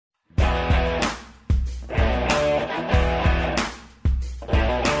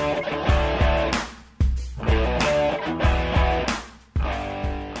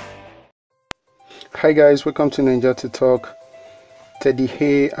Hi guys, welcome to Naija to Talk. Teddy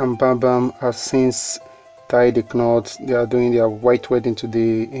Hay and Bam Bam have since tied the knot. They are doing their white wedding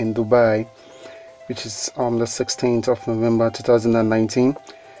today in Dubai, which is on the 16th of November 2019.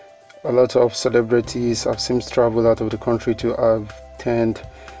 A lot of celebrities have since traveled out of the country to attend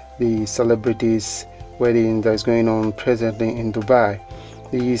the celebrities' wedding that is going on presently in Dubai.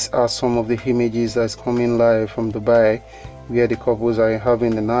 These are some of the images that's coming live from Dubai, where the couples are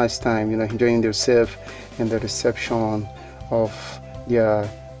having a nice time, enjoying themselves in the reception of their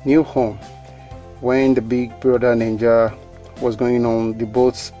new home. When the Big Brother Naija was going on, the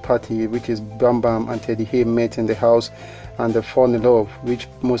both party, which is Bam Bam and Teddy Hay, met in the house and they fall in love, which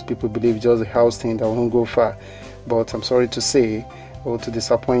most people believe is just a house thing that won't go far. But I'm sorry to say, or to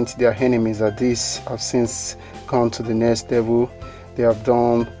disappoint their enemies, that these have since gone to the next level. They have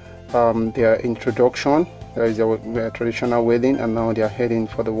done their introduction. There is a traditional wedding, and now they are heading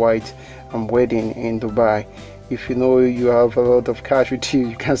for the white wedding in Dubai. If you know you have a lot of cash with you,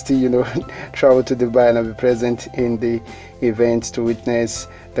 you can still travel to Dubai and be present in the event to witness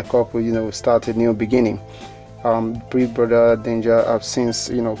the couple start a new beginning. Big Brother Naija have since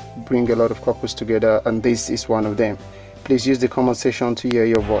bring a lot of couples together, and this is one of them. Please use the comment section to hear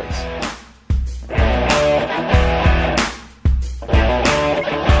your voice.